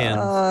with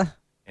pins.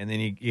 And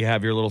then you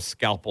have your little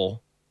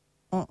scalpel.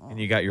 And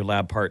you got your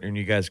lab partner, and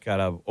you guys got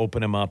to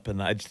open him up.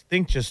 And I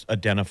think just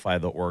identify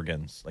the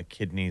organs, like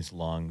kidneys,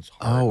 lungs,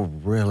 heart. Oh,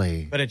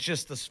 really? But it's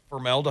just this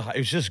formaldehyde. It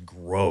was just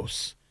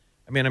gross.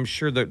 I mean, I'm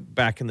sure that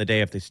back in the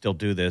day, if they still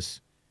do this,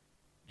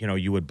 you know,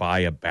 you would buy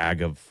a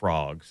bag of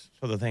frogs.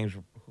 So the things,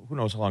 who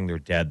knows how long they're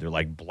dead? They're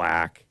like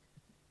black.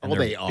 And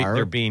they are?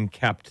 They're being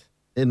kept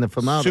in the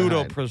formaldehyde.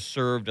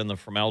 Pseudo-preserved in the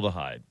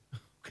formaldehyde.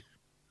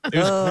 It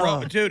was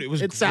gross. Dude, it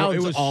was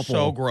awful.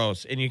 So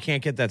gross. And you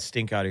can't get that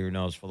stink out of your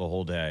nose for the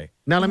whole day.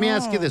 Now, let me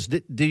ask you this.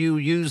 Do you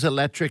use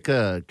electric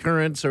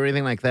currents or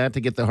anything like that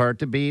to get the heart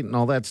to beat and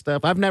all that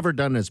stuff? I've never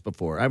done this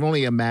before. I've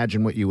only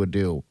imagined what you would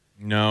do.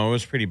 No, it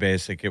was pretty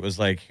basic. It was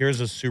like, here's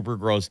a super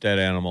gross dead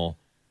animal.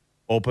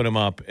 Open him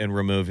up and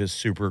remove his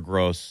super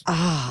gross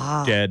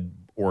dead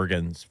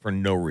organs for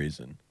no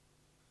reason.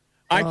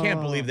 I can't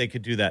believe they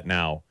could do that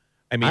now.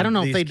 I mean, I don't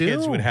know if they do. These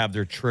kids would have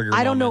their trigger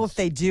I don't know moments. if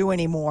they do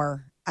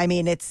anymore. I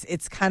mean,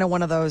 it's kind of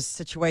one of those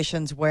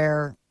situations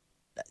where,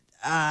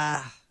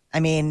 I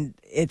mean,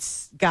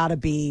 there's got to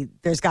be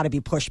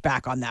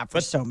pushback on that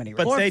for so many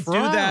reasons. But they do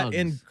that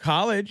in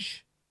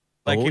college.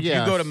 Like if you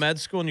go to med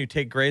school and you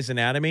take Grey's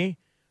Anatomy,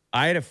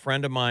 I had a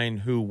friend of mine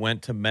who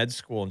went to med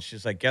school, and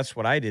she's like, guess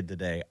what I did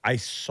today? I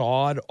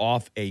sawed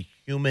off a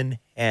human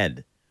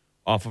head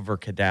off of her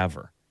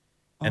cadaver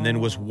and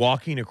then was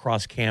walking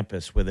across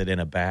campus with it in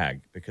a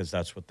bag because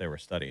that's what they were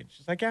studying.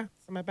 She's like, yeah,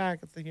 it's in my bag.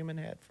 It's the human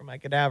head from my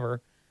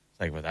cadaver. It's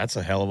like, well, that's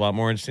a hell of a lot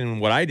more interesting than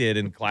what I did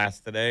in class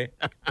today.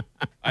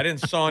 I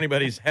didn't saw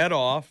anybody's head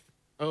off.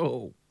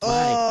 Oh,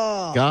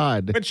 my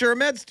God. But you're a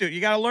med student.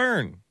 You got to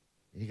learn.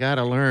 You got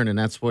to learn, and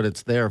that's what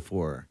it's there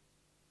for.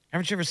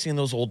 Haven't you ever seen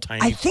those old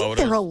tiny I think photos?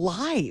 they're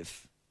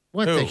alive.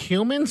 What, the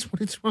humans?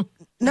 What is wrong?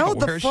 No,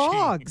 the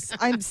frogs.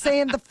 I'm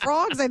saying the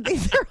frogs. I think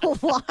they're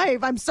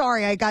alive. I'm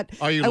sorry.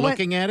 Are you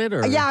looking at it?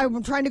 Or? Yeah,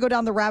 I'm trying to go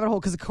down the rabbit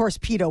hole because, of course,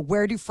 PETA,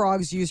 where do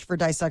frogs used for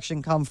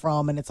dissection come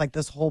from? And it's like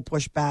this whole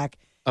pushback.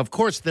 Of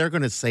course, they're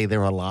going to say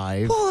they're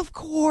alive. Well, of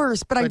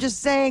course. But I'm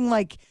just saying,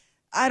 like,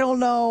 I don't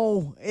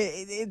know.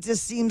 It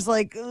just seems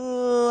like,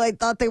 I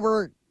thought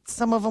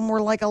some of them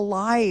were like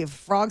alive.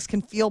 Frogs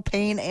can feel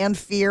pain and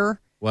fear.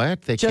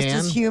 What? They just can?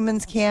 as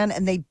humans can,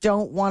 and they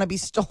don't want to be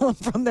stolen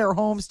from their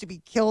homes to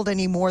be killed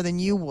any more than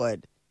you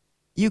would.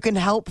 You can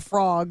help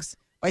frogs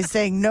by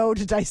saying no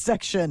to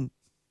dissection.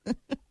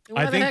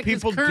 I think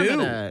people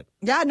do.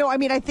 Yeah, no, I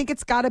mean, I think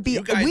it's got to be.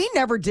 We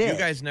never did. You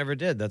guys never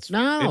did. That's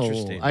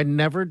interesting. I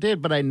never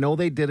did, but I know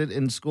they did it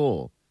in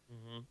school.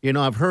 Mm-hmm. You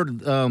know, I've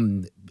heard,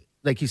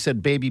 like you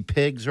said, baby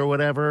pigs or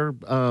whatever.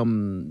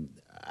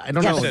 I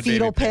don't know. The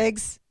fetal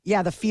pigs.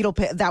 Yeah, the fetal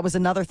pig. That was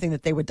another thing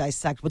that they would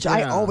dissect, which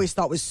I always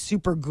thought was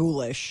super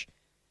ghoulish.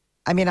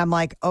 I mean, I'm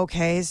like,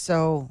 okay,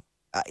 so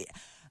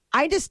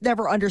I just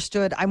never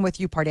understood. I'm with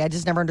you, Party. I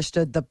just never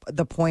understood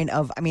the point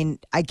of, I mean,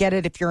 I get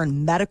it. If you're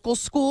in medical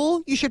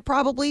school, you should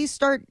probably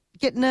start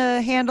getting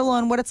a handle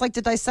on what it's like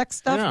to dissect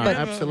stuff. Yeah, but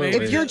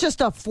absolutely. If you're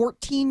just a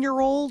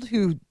 14-year-old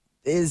who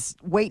is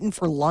waiting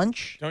for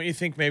lunch. Don't you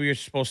think maybe you're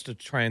supposed to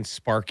try and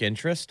spark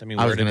interest? I mean,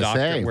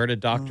 where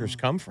did doctors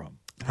come from?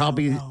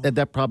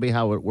 That's probably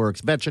how it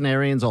works.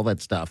 Veterinarians, all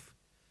that stuff.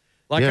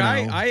 Like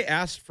I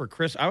asked for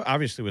Christmas. I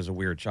obviously was a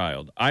weird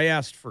child. I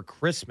asked for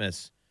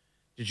Christmas.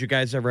 Did you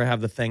guys ever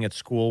have the thing at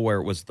school where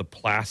it was the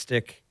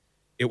plastic?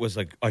 It was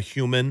like a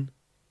human,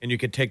 and you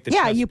could take the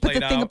you put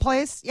the thing in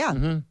place. Yeah.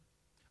 Mm-hmm.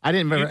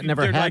 I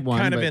never had like one.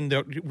 Kind of in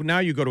the now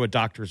you go to a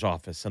doctor's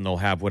office and they'll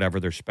have whatever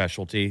their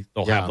specialty.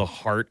 They'll have the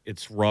heart.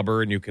 It's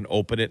rubber, and you can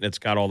open it, and it's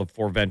got all the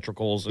 4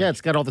 ventricles. And,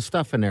 it's got all the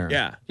stuff in there.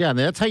 Yeah.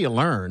 That's how you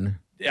learn.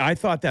 I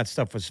thought that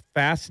stuff was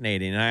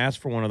fascinating, and I asked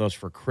for one of those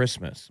for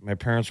Christmas. My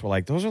parents were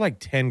like, "Those are like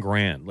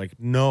 $10,000." Like,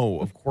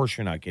 no, of course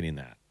you're not getting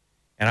that.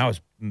 And I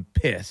was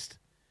pissed.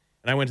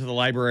 And I went to the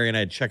library and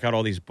I'd check out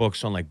all these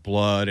books on like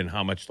blood and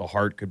how much the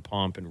heart could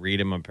pump and read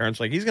them. My parents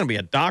were like, he's going to be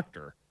a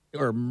doctor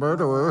or a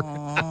murderer.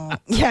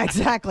 Yeah,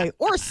 exactly.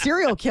 Or a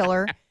serial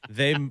killer.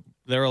 They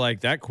were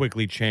like, that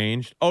quickly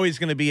changed. Oh, he's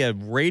going to be a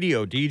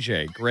radio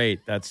DJ.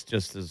 Great. That's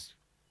just as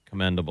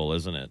commendable,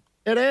 isn't it?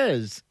 It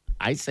is.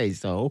 I say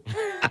so.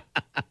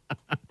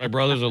 My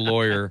brother's a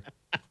lawyer.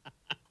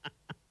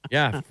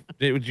 Yeah.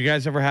 Did you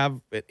guys ever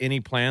have any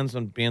plans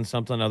on being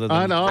something other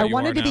than I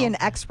wanted to be an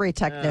X-ray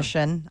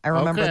technician. I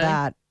remember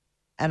that.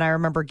 And I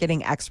remember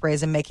getting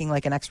X-rays and making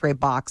like an X-ray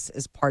box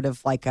as part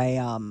of like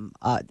a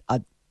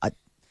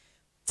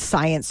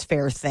science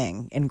fair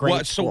thing in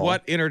grade school. So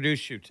what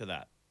introduced you to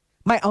that?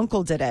 My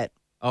uncle did it.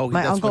 Oh,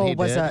 my that's uncle what he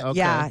was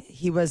did?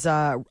 he was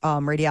a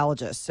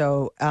radiologist.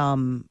 So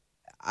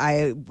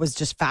I was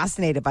just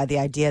fascinated by the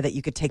idea that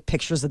you could take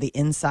pictures of the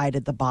inside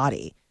of the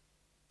body.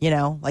 You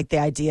know, like the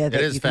idea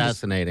that it is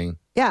fascinating.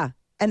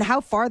 And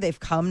how far they've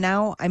come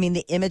now. I mean,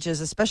 the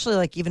images, especially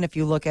like even if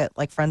you look at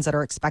like friends that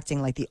are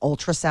expecting like the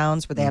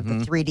ultrasounds where they have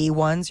the 3D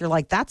ones, you're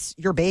like, that's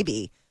your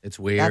baby. It's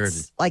weird.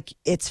 That's like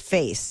its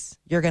face.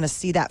 You're going to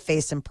see that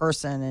face in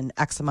person in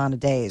X amount of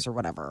days or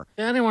whatever.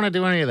 Yeah, I didn't want to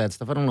do any of that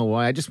stuff. I don't know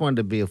why. I just wanted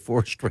to be a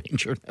forest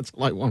ranger. That's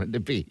all I wanted to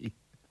be.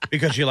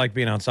 Because you like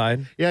being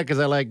outside? Yeah, because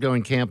I like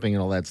going camping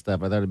and all that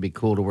stuff. I thought it'd be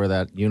cool to wear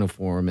that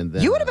uniform. And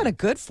then you would have been a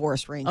good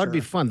forest ranger. That would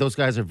be fun. Those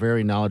guys are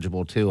very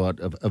knowledgeable, too,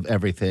 of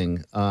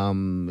everything.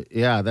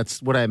 Yeah,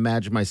 that's what I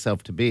imagine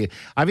myself to be.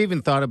 I've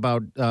even thought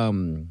about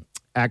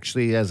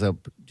actually as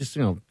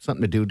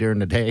something to do during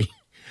the day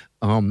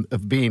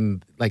of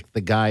being like the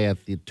guy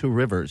at the Two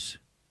Rivers.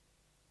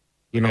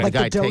 You know, like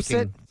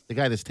the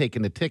guy that's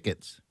taking the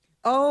tickets.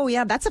 Oh,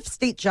 yeah. That's a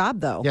state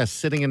job, though. Yeah,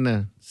 sitting in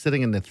the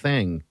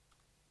thing.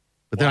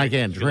 But then I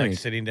can't drink. Like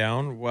sitting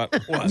down? What?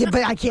 Yeah,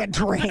 but I can't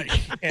drink.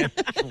 I can't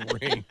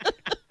drink.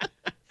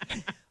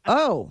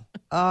 Oh,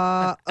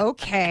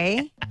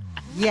 okay.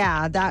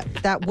 Yeah,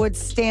 that would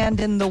stand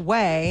in the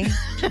way.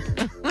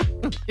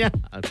 Yeah,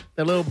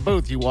 the little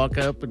booth. You walk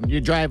up and you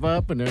drive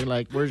up, and they're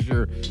like, "Where's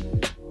your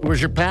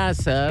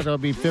pass at? It'll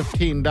be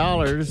 $15.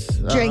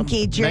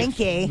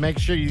 Drinky. Make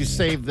sure you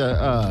save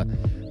the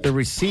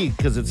receipt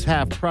because it's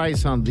half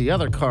price on the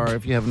other car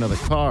if you have another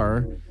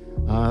car."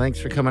 Thanks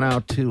for coming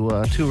out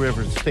to Two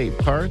Rivers State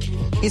Park.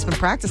 He's been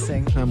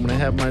practicing. I'm going to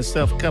have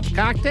myself a couple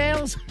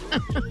cocktails.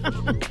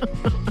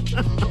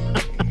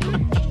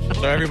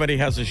 So everybody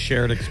has a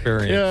shared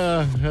experience.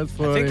 Yeah, that's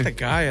funny. I think the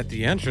guy at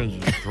the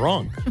entrance is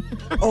drunk.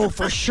 Oh,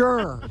 for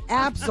sure.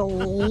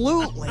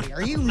 Absolutely.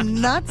 Are you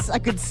nuts? I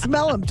could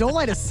smell him. Don't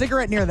light a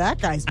cigarette near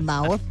that guy's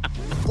mouth.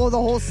 Blow the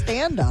whole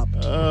stand up.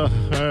 All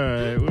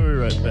right. We'll be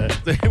right back.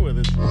 Stay with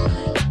us.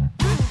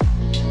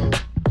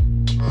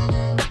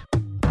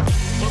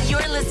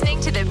 You're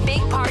listening to the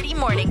Big Party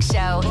Morning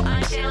Show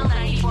on Channel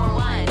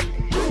 94.1.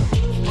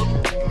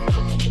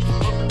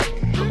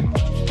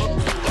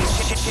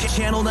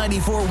 Channel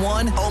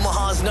 94.1,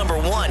 Omaha's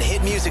 #1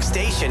 hit music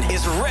station,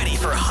 is ready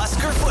for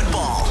Husker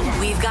football.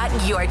 We've got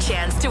your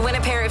chance to win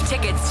a pair of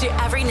tickets to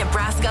every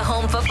Nebraska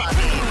home football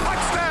game.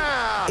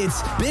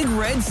 It's Big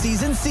Red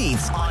Season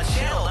Seats on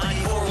Channel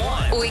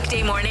 94.1.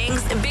 Weekday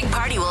mornings, Big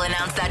Party will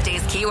announce that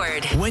day's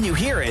keyword. When you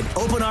hear it,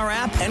 open our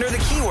app, enter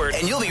the keyword,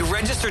 and you'll be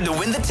registered to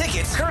win the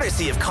tickets,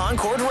 courtesy of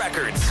Concord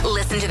Records.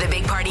 Listen to the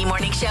Big Party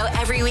Morning Show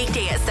every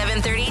weekday at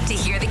 7:30 to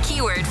hear the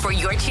keyword for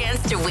your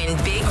chance to win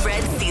Big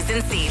Red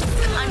Season Seats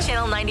on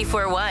Channel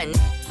 94.1.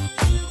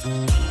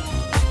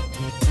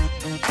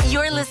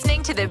 You're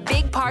listening to the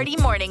Big Party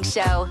Morning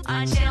Show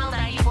on Channel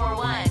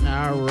 94.1.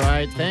 All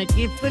right. Thank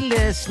you for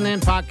listening.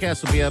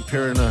 Podcast will be up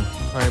here in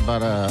probably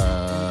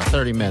about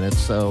 30 minutes.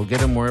 So get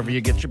them wherever you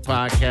get your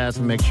podcast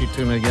and make sure you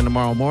tune in again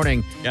tomorrow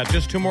morning. Yeah,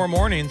 just 2 more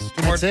mornings.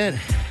 That's it.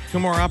 2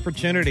 more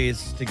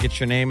opportunities to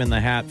get your name in the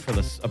hat for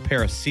a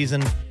pair of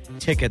season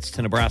tickets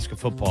to Nebraska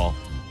football.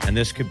 And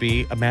this could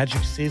be a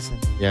magic season.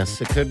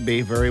 Yes, it could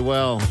be very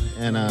well.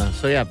 And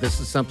so, yeah, if this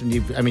is something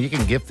you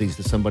can gift these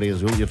to somebody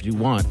if you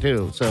want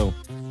to. So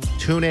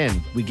tune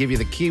in. We give you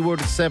the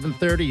keyword at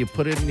 7:30. You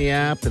put it in the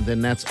app, and then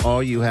that's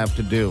all you have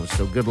to do.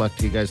 So good luck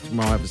to you guys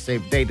tomorrow. Have a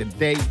safe day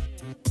today.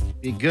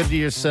 Be good to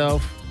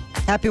yourself.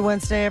 Happy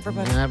Wednesday,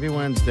 everybody. Happy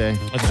Wednesday.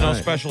 It's no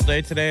special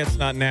day today. It's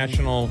not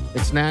National.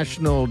 It's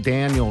National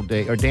Daniel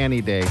Day or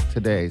Danny Day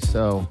today.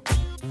 So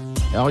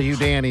all you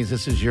Dannies,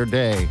 this is your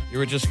day. You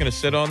were just going to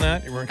sit on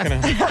that? You weren't going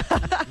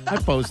to? I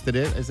posted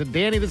it. I said,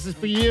 Danny, this is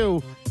for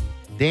you.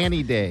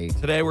 Danny Day.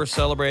 Today we're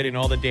celebrating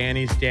all the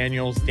Dannies,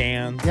 Daniels,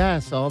 Dans.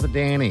 Yes, all the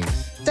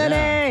Dannies.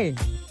 Danny! Yeah.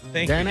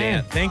 Thank you,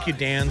 Dan. Thank you,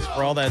 Dans,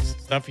 for all that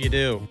stuff you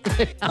do.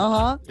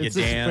 Uh-huh. This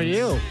is for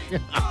you.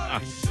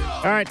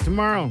 All right,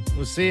 tomorrow.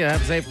 We'll see you.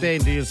 Have a safe day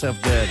and do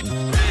yourself good. Big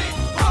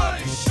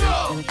Party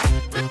Show.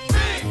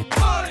 Big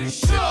Party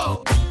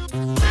Show.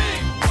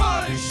 Big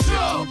Party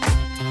Show.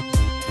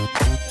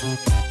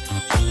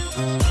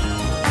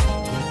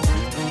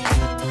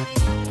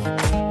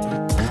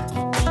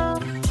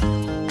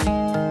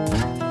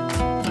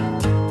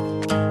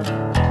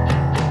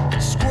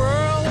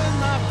 Squirrel in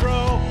my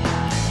fro.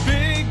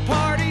 Big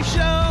Party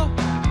Show.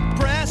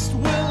 Breast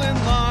will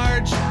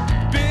enlarge.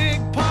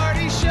 Big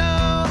Party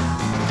Show.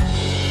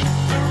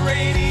 The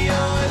radio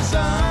is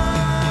on.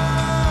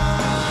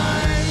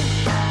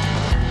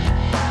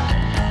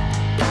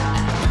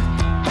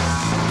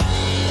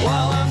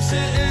 While I'm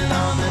sitting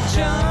on the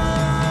john.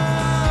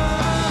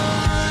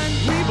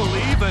 We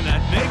believe in a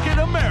naked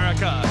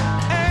America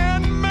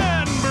and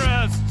man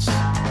breasts.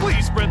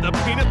 Please spread the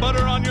peanut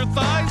butter on your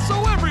thighs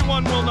so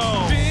everyone will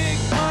know. Big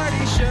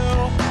Party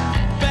Show.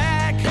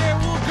 Back hair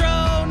will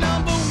grow.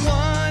 Number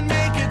 1,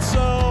 make it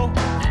so.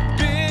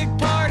 Big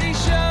Party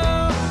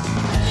Show.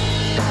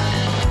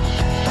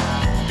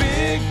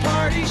 Big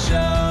Party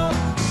Show.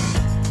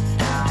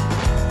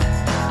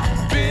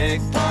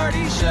 Big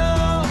Party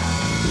Show.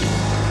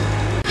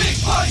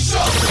 Big Party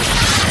Show.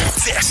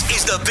 This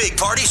is the Big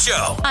Party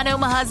Show On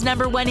Omaha's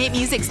 #1 hit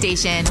music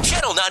station.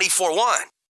 Channel 94.1.